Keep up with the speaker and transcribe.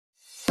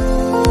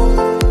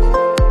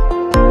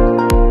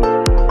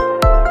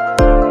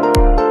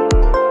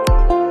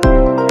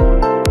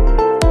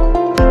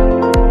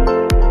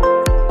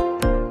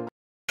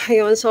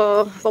Ayun,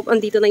 so,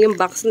 andito na yung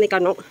box ni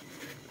Kano.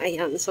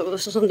 Ayan, so,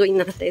 susunduin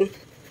natin.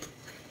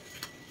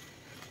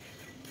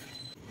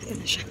 Ito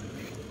na siya.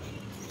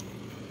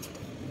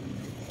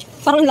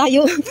 Parang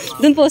layo.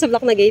 Doon po sa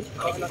block na gate.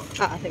 Sige.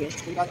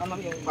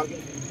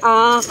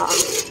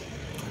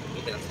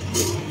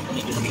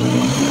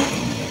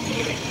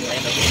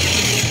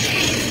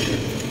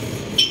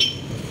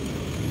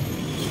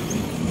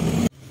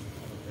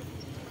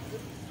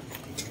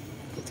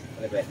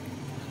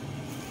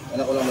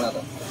 Ano ko lang muna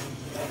ito?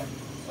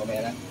 Okay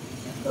na?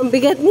 Ang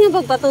bigat niya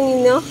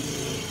pagpatungin niyo.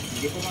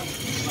 Hindi po man.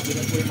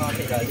 Mabigat po yung mga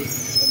pedalis.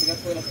 Mabigat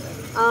po lang.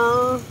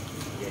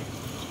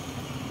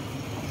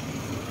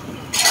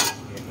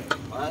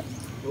 One,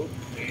 two,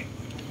 three.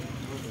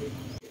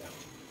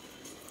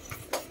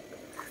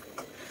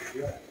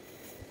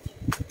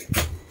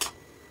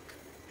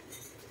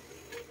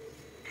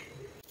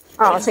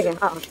 Sige.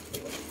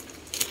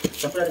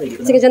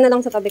 Sige, dyan na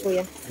lang sa tabi,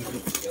 kuya.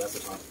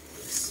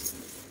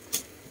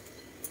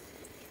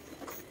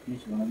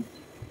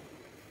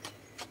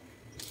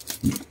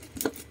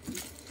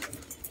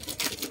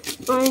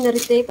 Ay,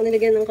 narite.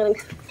 Panilagyan ng karang...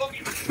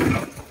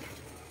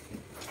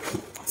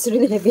 It's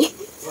really heavy.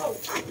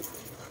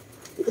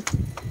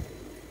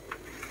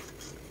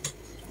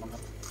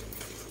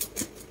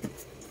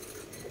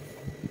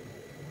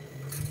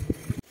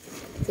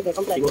 Sige,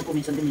 complete. Siguro po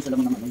minsan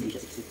lang naman hindi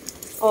siya siksik.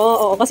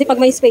 Oo, kasi pag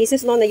may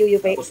spaces, no,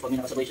 nayuyupi. Tapos pag may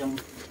nakasabay siyang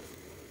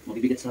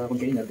mabibigat sa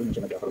container, doon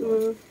siya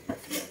nagkakaroon.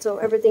 So,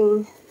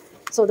 everything...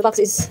 So, the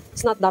box is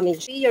not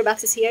damaged. Your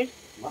box is here?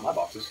 Not my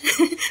boxes.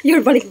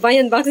 Your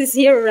Balikbayan box is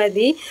here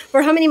already.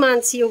 For how many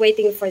months you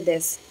waiting for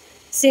this?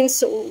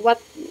 Since what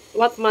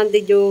month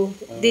did you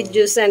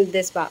send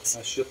this box?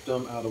 I shipped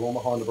them out of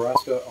Omaha,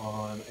 Nebraska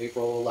on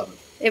April 11th.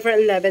 April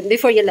 11th,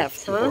 before you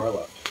left, huh? Before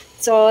I left.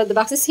 So, the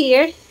box is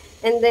here.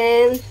 And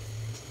then,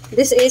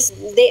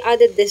 they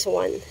added this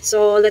one.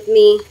 So, let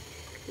me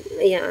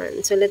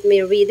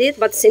read it.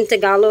 But it's in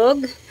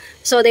Tagalog.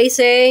 So, they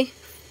say,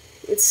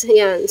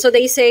 So,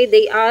 they say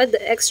they add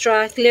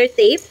extra clear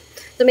tape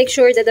to make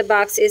sure that the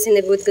box is in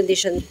a good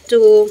condition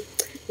to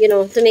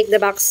make the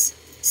box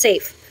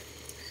safe.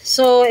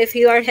 So, if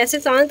you are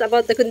hesitant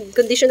about the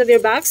condition of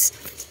your box,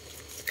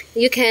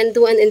 you can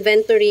do an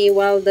inventory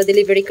while the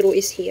delivery crew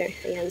is here.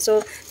 Ayan.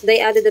 So,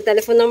 they added the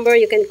telephone number.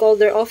 You can call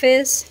their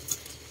office.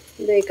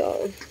 There you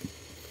go.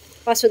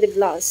 Paso de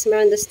Blas,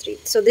 Miranda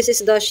Street. So, this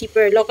is the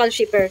local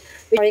shipper,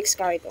 Forex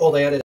Cargo. Oh,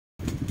 they added.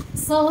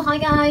 So,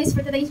 hi guys!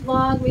 For today's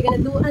vlog, we're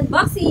gonna do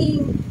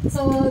unboxing.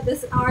 So,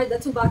 these are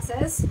the 2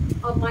 boxes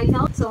of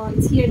Michael. So,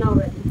 it's here now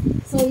already.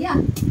 So, yeah.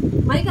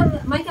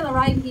 Michael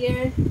arrived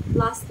here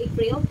last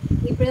April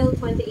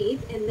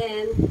 28th, and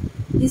then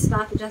his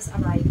bag just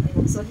arrived.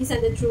 So, he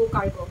sent it through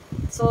cargo.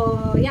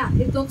 So, yeah,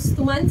 it took 2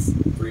 months.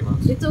 3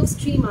 months. It took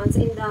 3 months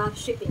in the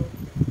shipping.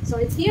 So,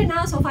 it's here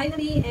now. So,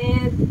 finally,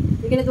 and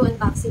we're gonna do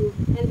unboxing,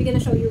 and we're gonna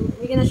show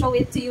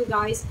it to you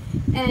guys.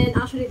 And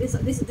actually,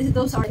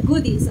 those are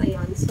goodies.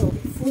 Ayan. So,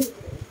 food.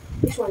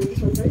 Which one?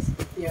 This one first?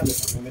 Yeah,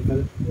 this one.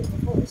 Yeah,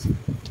 of course.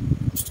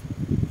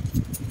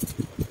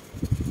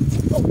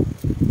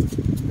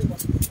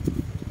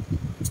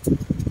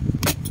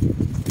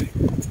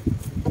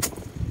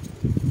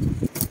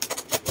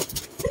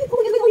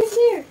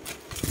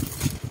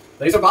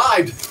 They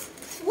survived!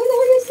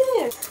 What is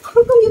there?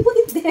 How come you put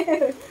it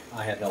there?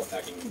 I had help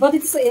packing. But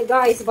it's,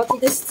 guys,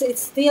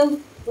 it's still,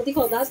 what do you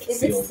call that?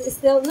 It's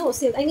still, no,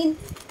 sealed. I mean,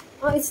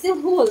 it's still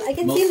whole. I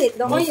can feel it.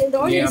 The oil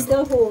is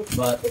still whole.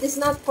 But it is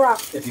not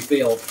cracked. if you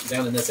feel,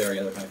 down in this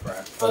area, they're kind of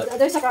cracked. But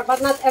there's a crack, but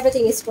not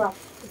everything is cracked.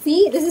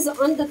 See, this is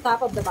on the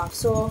top of the box.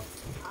 So,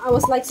 I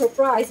was like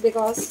surprised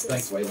because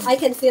I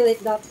can feel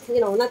it that,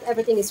 not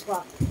everything is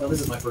cracked. Well,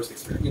 this is my first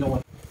experience. You know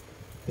what?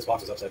 This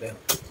box is upside down.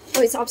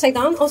 Oh, it's upside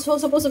down? Also,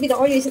 supposed to be the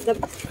oil is the...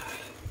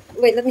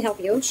 Wait, let me help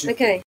you.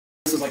 Okay.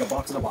 This is like a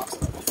box in a box.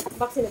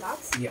 Box in a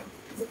box? Yeah.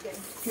 Okay.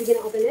 You gonna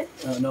open it?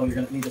 No, you're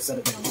gonna need to set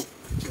it down.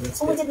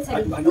 Oh, my God,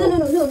 I no,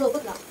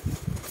 good luck.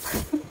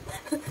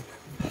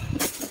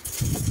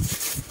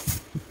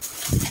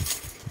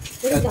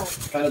 What is that?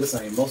 Kind of the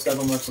same. Most of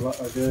them are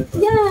good.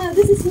 But Yeah,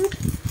 this is not...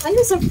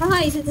 I'm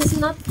surprised it is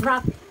not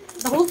cracked.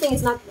 The whole thing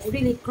is not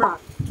really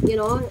cracked,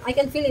 I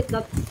can feel it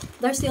that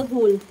they're still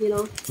whole,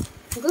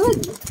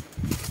 Good.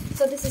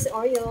 So this is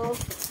Oreo.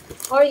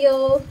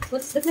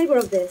 What's the flavor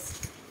of this?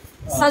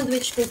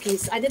 Sandwich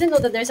cookies. I didn't know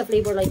that there's a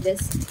flavor like this.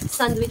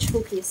 Sandwich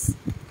cookies.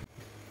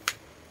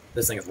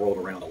 this thing has rolled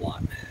around a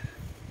lot.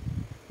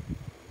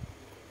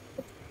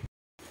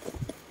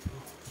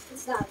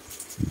 What's that?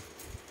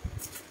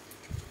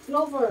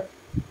 Clover.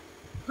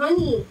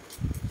 Honey.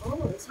 Oh,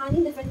 it's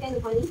honey, different kind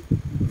of honey.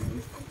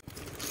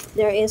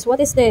 There is, what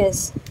is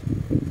this?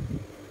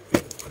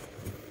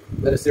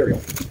 That is cereal.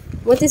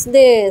 What is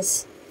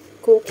this?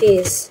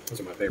 Cookies.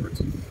 Those are my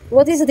favorites.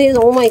 What is this?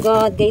 Oh my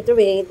God,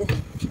 Gatorade.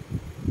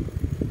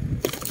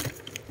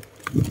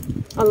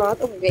 A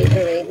lot of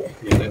Gatorade.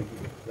 Yeah,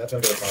 that's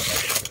under the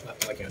process.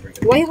 I can't drink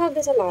it. Why you have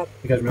this a lot?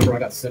 Because remember I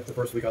got sick the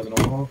first week I was in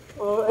Omaha?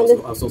 Oh, I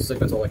was so sick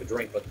that's all I could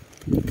drink, but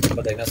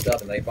they messed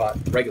up and they bought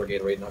regular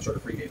Gatorade, not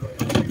sugar-free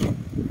Gatorade.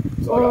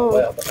 So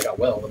I got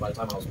well, but by the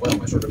time I was well,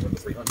 my sugars were in the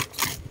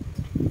 300s.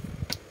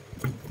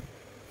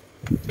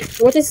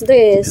 What is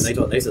this? And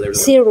they said they were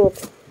Syrup.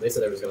 They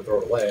said they were just going to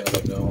throw it away, and I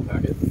was like, no, I'll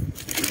pack it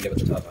and give it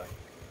to Tata.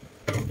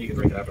 He can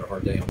drink it after a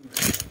hard day.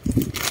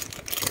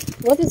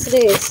 What is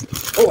this?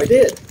 Oh, I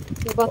did.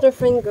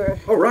 Butterfinger.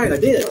 Oh, right, I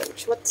did.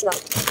 What's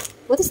that?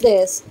 What is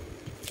this?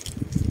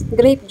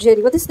 Grape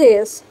jelly. What is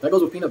this? That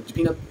goes with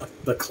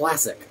the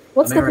classic.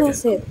 What's American the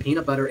classic?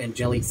 peanut butter and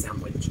jelly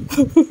sandwich.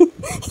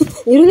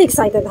 You're really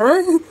excited,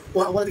 huh?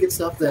 Well, I wanted to get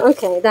stuff that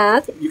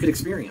that. you could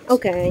experience.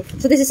 Okay.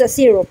 So this is a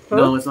syrup, huh?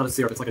 No, it's not a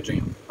syrup. It's like a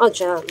jam. Oh,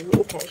 jam.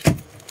 Okay.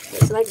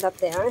 It's like that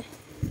there.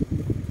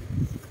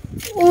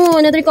 Oh,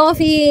 another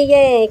coffee.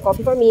 Yay.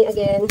 Coffee for me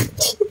again.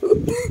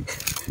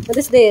 What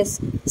is this?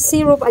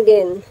 Syrup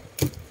again.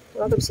 A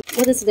lot of syrup.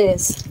 What is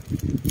this?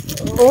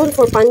 All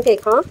for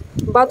pancake, huh?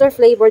 Butter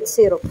flavored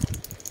syrup.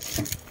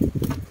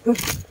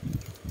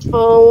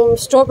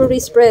 Strawberry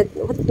spread.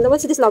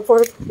 What's this love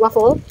for?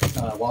 Waffle?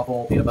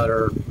 Waffle, peanut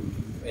butter,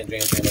 and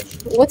jam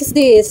sandwich. What is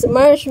this?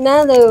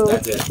 Marshmallow.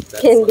 That's it.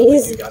 That's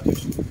Candies. you got.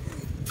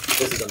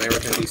 This is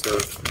American Easter.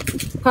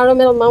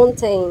 Caramel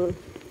Mountain.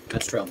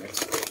 That's trail mix.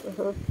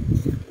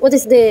 What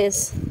is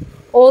this?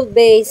 Old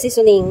Bay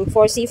seasoning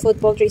for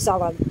seafood poultry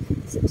salad.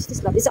 What's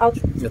this love? It's out.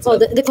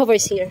 The cover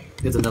is here.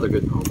 It's another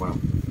good. Oh wow.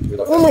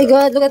 Oh my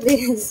God! Look at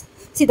this.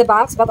 See the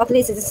box, but at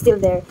least it's still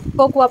there.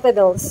 Cocoa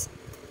pebbles.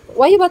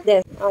 Why you bought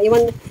this? You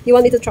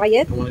want me to try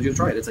it? I wanted you to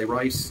try it. It's a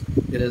rice.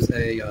 It is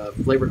a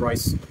flavored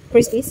rice.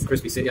 Krispies.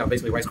 Crispy. Yeah,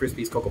 basically Rice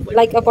Krispies cocoa flavor.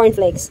 Like a corn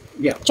flakes.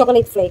 Yeah.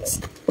 Chocolate flakes.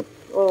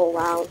 Oh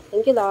wow!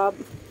 Thank you, love.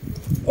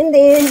 And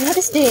then what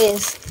is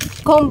this?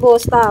 Combo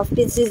stuff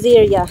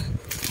pizzeria.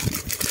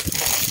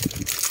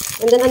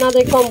 And then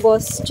another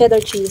combos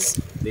cheddar cheese.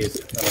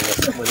 These.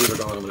 When these are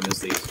gone, I'm gonna miss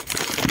these.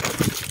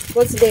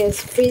 What's this?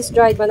 Freeze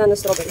dried banana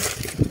strawberry.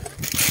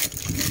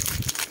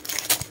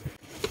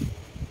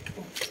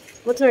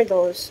 What are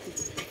those?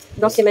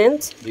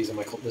 Documents? These are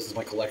this is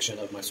my collection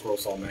of my Scroll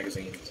Saw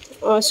magazines.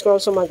 Oh, Scroll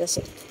Saw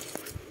magazine.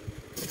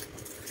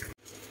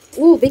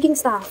 Ooh, baking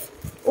stuff.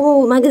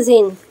 Ooh,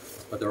 magazine.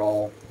 But they're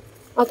all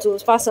two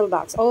puzzle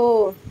box.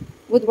 Oh,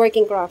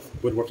 woodworking craft.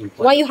 woodworking.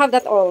 Why you have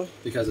that all?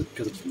 Because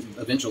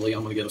eventually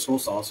I'm gonna get a scroll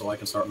saw so I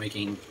can start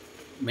making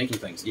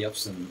things,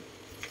 gifts and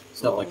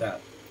stuff like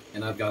that.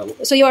 And I've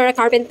got. So you are a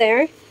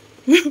carpenter?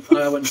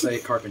 I wouldn't say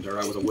carpenter.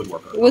 I was a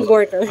woodworker.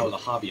 Woodworker. I was a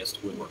hobbyist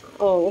woodworker.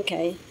 Oh,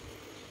 okay.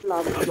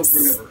 Love it. I don't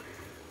remember.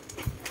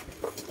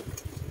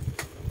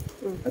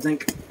 I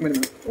think. Wait a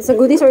minute. It's a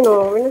goodies or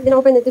no? We're not gonna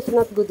open it if it's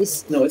not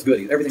goodies. No, it's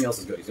goodies. Everything else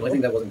is goodies. The only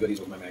thing that wasn't goodies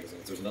was my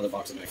magazines. There's another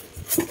box of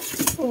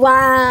magazines.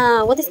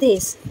 Wow, what is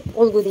this?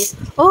 All goodies.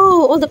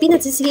 Oh, all the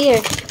peanuts is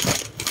here.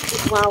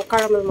 Wow,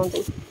 caramel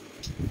mountain.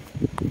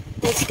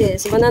 What's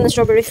this? Banana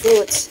strawberry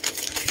fruits.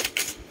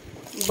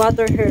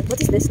 Butter herb.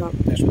 What is this now?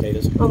 Mashed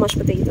potatoes. Oh, mashed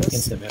potatoes.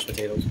 Instant mashed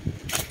potatoes.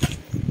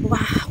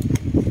 Wow.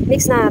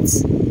 Mixed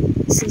nuts.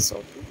 Sea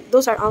salt.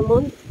 Those are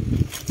almond.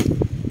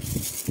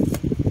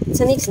 It's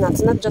a mixed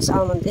nuts, not just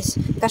almond. It's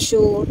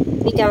cashew,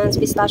 pecans,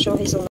 pistachio,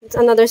 hazelnut. It's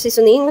another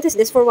seasoning. What is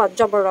this for what?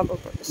 Job or rubber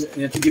purpose?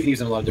 Yeah, you can use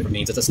it in a lot of different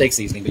means. It's a steak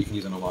seasoning, but you can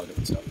use it in a lot of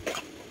different stuff.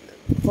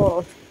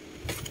 Oh.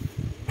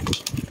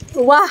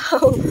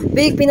 Wow.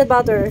 Big peanut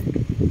butter.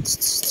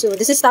 So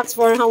this is stocks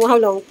for how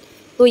long?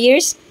 2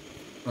 years?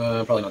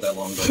 Probably not that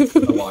long,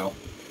 but a while.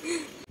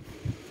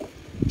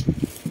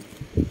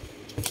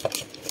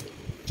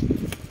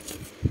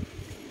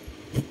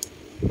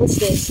 What's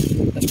this?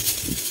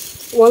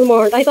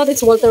 Walmart. I thought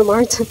it's Walter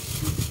Mart.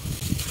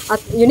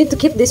 You need to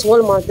keep this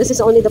Walmart. This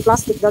is only the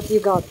plastic that you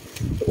got.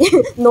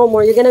 No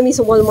more. You're gonna miss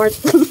Walmart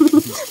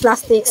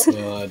plastics.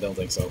 No, I don't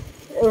think so.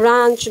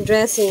 Ranch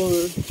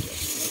dressing.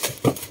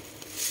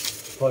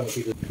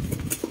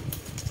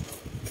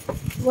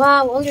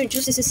 Wow, all your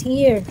juices is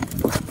here.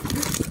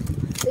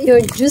 Your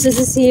juices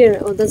is here.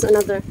 Oh, that's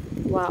another.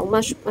 Wow,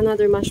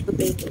 another mashed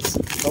potatoes.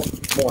 Oh,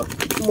 more.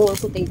 More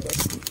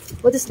potatoes.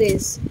 What is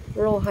this?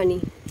 Raw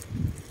honey.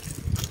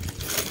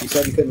 You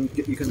said you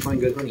couldn't find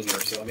good honey here,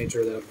 so I made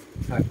sure that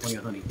I had plenty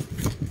of honey.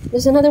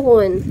 There's another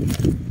one.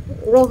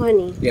 Raw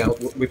honey. Yeah,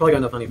 we probably got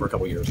enough honey for a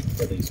couple years,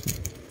 at least.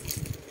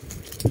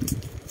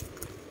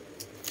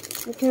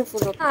 Be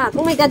careful of that.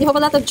 Oh my God, you have a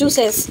lot of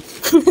juices.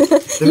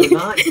 They're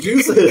not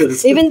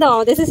juices. Even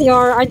though this is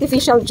your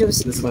artificial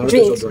juice. This is my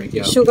artificial drink,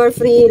 yeah.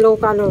 Sugar-free,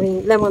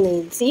 low-calorie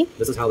lemonade. See?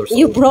 This is how they're sold.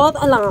 You brought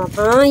a lot,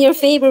 huh? Your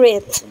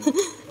favorite.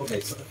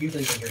 Okay, so a few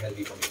things in here had to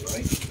be from me,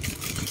 right?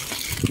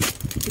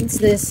 What's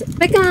this?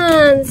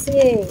 Pecans!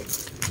 Yay!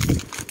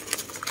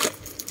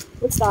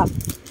 What's that?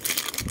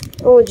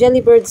 Oh,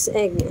 Jellybird's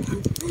egg.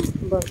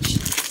 Bunch.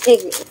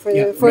 Egg for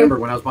remember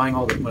when I was buying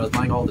all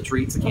the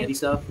treats and candy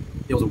stuff,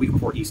 it was a week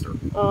before Easter.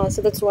 Oh,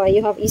 so that's why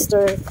you have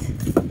Easter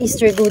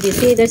goodies.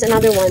 See, there's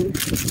another one.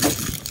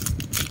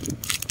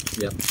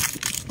 Yeah.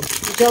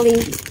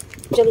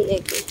 Jelly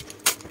egg.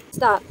 What's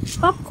that?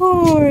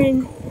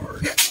 Popcorn.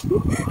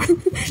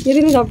 You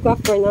really love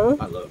popcorn, huh?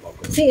 I love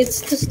popcorn. See,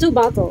 it's just 2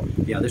 bottles.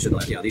 Yeah, these should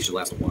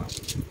last a while.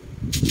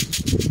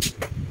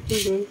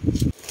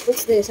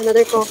 What's this?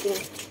 Another coffee.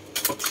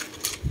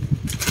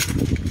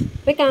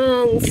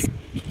 Pecans.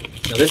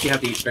 Now this you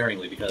have to eat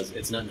sparingly because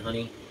it's nut and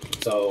honey,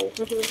 so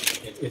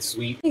it's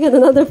sweet. You got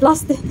another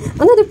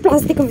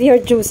plastic of your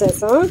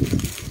juices, huh?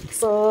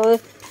 So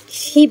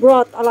he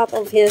brought a lot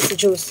of his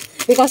juice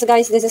because,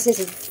 guys, this is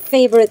his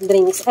favorite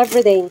drinks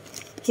every day.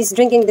 He's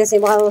drinking this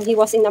while he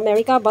was in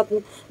America,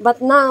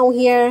 but now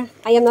here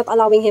I am not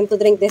allowing him to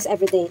drink this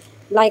every day.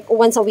 Like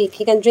once a week,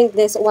 he can drink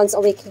this once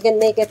a week. He can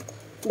make it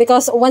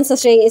because one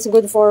sachet is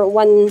good for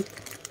one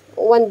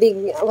big,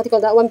 what do you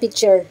call that? One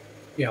picture.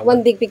 Yeah,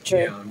 one big picture.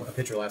 Yeah, a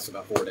picture lasts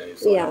about 4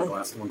 days. So Yeah, one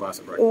glass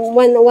of breakfast.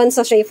 One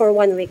sachet for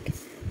 1 week.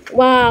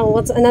 Wow,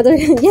 what's another?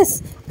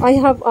 Yes, I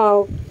have.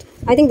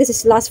 I think this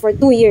is last for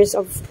 2 years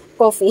of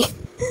coffee.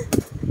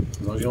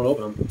 As long as you don't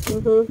open them.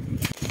 Mm-hmm.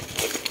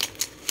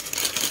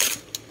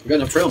 We got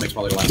enough trail mix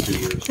probably the last 2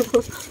 years.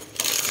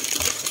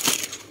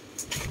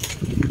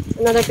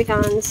 Another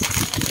pecans.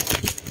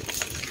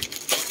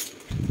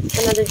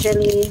 Another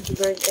jelly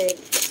bird egg.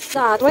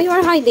 That, why you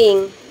are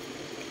hiding?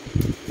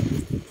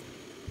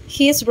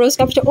 His rose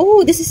cappuccino.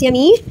 Oh, this is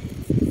yummy.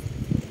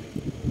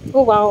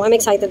 Oh wow, I'm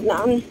excited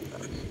now.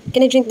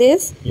 Can I drink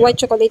this? Yeah. White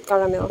chocolate How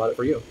caramel. about it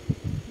for you?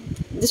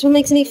 This one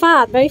makes me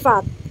fat, very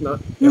fat. Not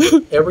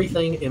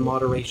everything in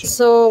moderation.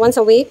 So once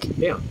a week?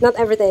 Yeah. Not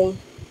every day.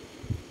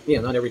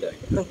 Yeah, not every day.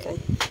 Okay.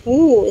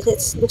 Ooh, it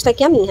looks like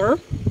yummy, huh?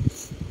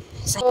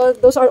 So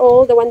those are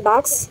all the one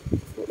box.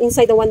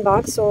 Inside the one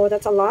box. So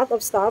that's a lot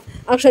of stuff.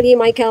 Actually,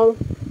 Michael,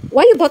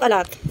 why you bought a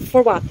lot?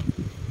 For what?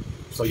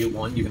 So you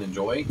can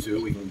enjoy.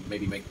 2, we can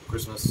maybe make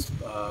Christmas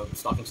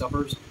stocking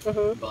stuffers.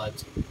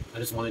 But I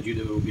just wanted you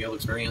to be able to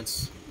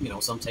experience,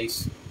 some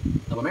taste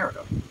of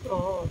America.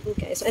 Oh,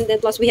 okay. So and then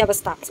plus we have a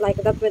stock like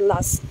that will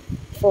last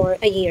for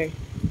a year.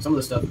 Some of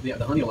the stuff, yeah,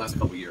 the honey will last a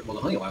couple of years. Well,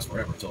 the honey will last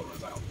forever until it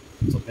runs out.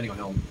 So depending on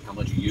how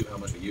much we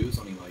use,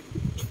 I mean, like,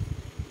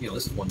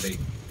 this is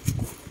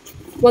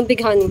One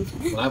big honey.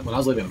 When I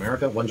was living in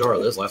America, 1 jar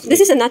of this lasted. This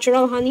is a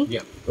natural honey?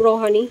 Yeah. Raw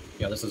honey?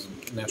 Yeah, this is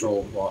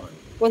natural raw honey.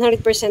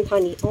 100%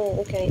 honey. Oh,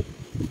 okay.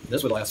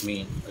 This would last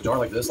me, a jar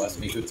like this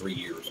lasted me 2 to 3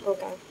 years.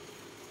 Okay.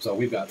 So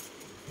we've got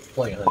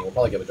plenty of honey. We'll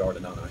probably give a jar to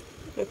Nana.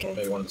 Okay.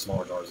 Maybe one of the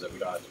smaller jars that we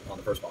got on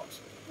the first box.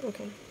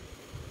 Okay.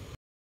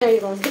 There you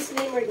go.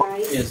 Disclaimer,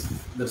 guys.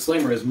 The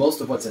disclaimer is most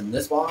of what's in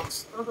this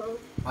box Uh-huh.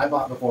 I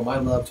bought before my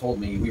love told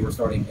me we were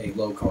starting a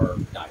low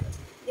carb diet.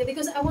 Yeah,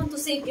 because I want to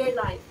save your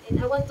life. And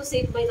I want to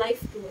save my life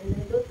too. And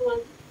I don't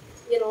want,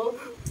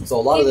 So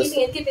a lot keep of this,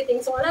 eating and keep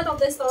eating. So a lot of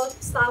this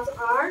stuff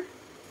are...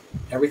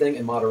 everything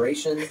in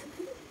moderation.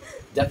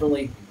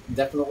 Definitely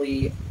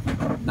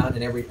not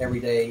an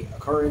everyday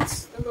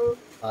occurrence.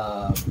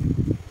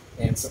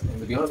 And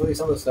to be honest with you,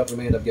 some of the stuff we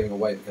may end up giving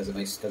away because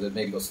it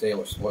maybe go stale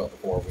or spoil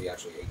before we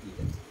actually eat